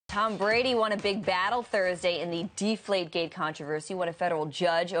Tom Brady won a big battle Thursday in the Deflategate controversy when a federal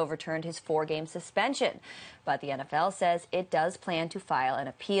judge overturned his 4-game suspension. But the NFL says it does plan to file an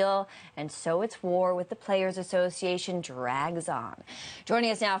appeal, and so its war with the Players Association drags on.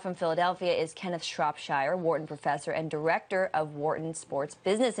 Joining us now from Philadelphia is Kenneth Shropshire, Wharton professor and director of Wharton Sports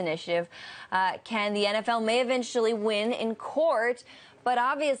Business Initiative. Ken, the NFL may eventually win in court, but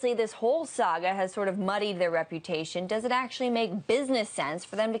obviously this whole saga has sort of muddied their reputation. Does it actually make business sense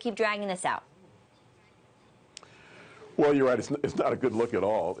for them to keep dragging this out? Well, you're right. It's not a good look at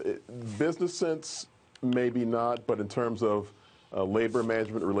all. Business sense, maybe not, but in terms of labor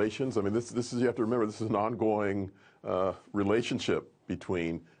management relations, I mean, this is, you have to remember, this is an ongoing relationship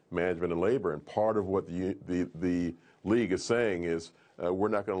between management and labor. And part of what the league is saying is we're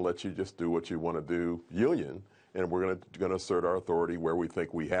not going to let you just do what you want to do, union, and we're going to assert our authority where we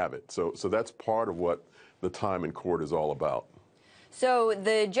think we have it. So that's part of what the time in court is all about. So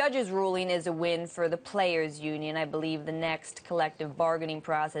the judge's ruling is a win for the players' union. I believe the next collective bargaining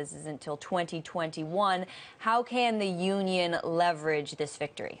process is until 2021. How can the union leverage this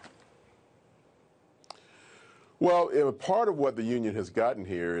victory? Well, part of what the union has gotten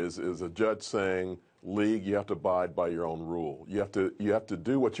here is a judge saying, league, you have to abide by your own rule. You have to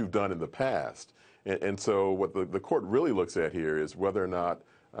do what you've done in the past. And so what the court really looks at here is whether or not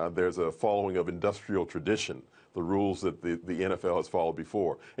there's a following of industrial tradition, the rules that the NFL has followed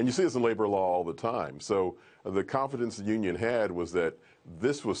before. And you see this in labor law all the time. So the confidence the union had was that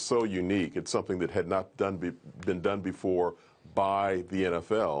this was so unique. It's something that had not been done before by the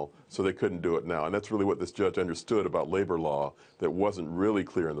NFL, so they couldn't do it now. And that's really what this judge understood about labor law that wasn't really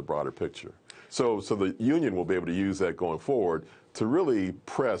clear in the broader picture. So the union will be able to use that going forward to really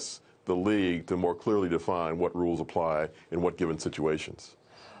press the league to more clearly define what rules apply in what given situations.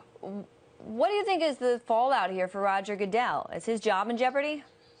 What do you think is the fallout here for Roger Goodell? Is his job in jeopardy?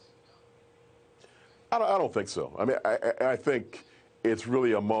 I don't think so. I mean, I think it's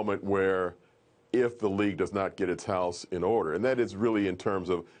really a moment where if the league does not get its house in order, and that is really in terms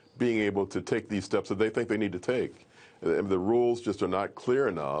of being able to take these steps that they think they need to take. The rules just are not clear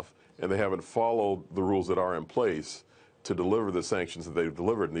enough, and they haven't followed the rules that are in place to deliver the sanctions that they've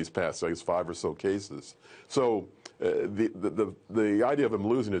delivered in these past, I guess, 5 or so cases. So the idea of him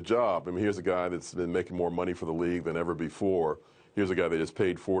losing a job, I mean, here's a guy that's been making more money for the league than ever before. Here's a guy that just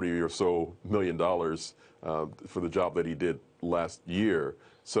paid $40 or so million for the job that he did last year.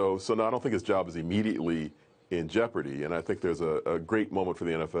 So no, I don't think his job is immediately in jeopardy, and I think there's a great moment for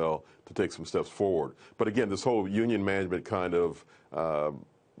the NFL to take some steps forward. But again, this whole union management kind of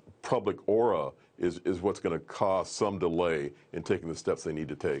public aura is what's going to cause some delay in taking the steps they need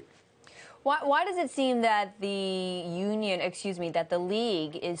to take. Why does it seem that the that the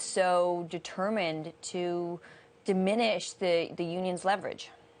league is so determined to diminish the union's leverage?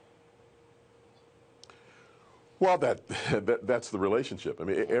 Well, that's the relationship. I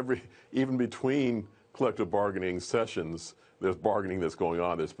mean, even between collective bargaining sessions, there's bargaining that's going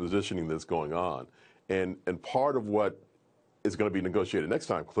on, there's positioning that's going on. And part of what is going to be negotiated next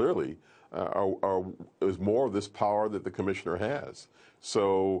time, clearly, is more of this power that the commissioner has.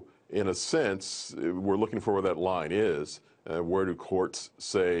 So, in a sense, we're looking for where that line is. Where do courts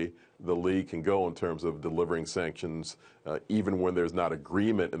say the league can go in terms of delivering sanctions, even when there's not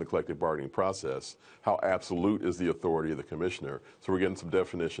agreement in the collective bargaining process? How absolute is the authority of the commissioner? So we're getting some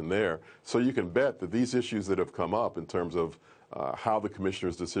definition there. So you can bet that these issues that have come up in terms of how the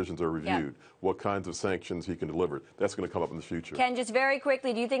commissioner's decisions are reviewed, what kinds of sanctions he can deliver, that's going to come up in the future. Ken, just very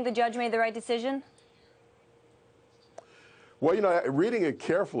quickly, do you think the judge made the right decision? Well, you know, reading it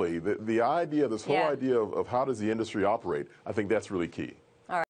carefully, the idea, this whole idea of how does the industry operate, I think that's really key.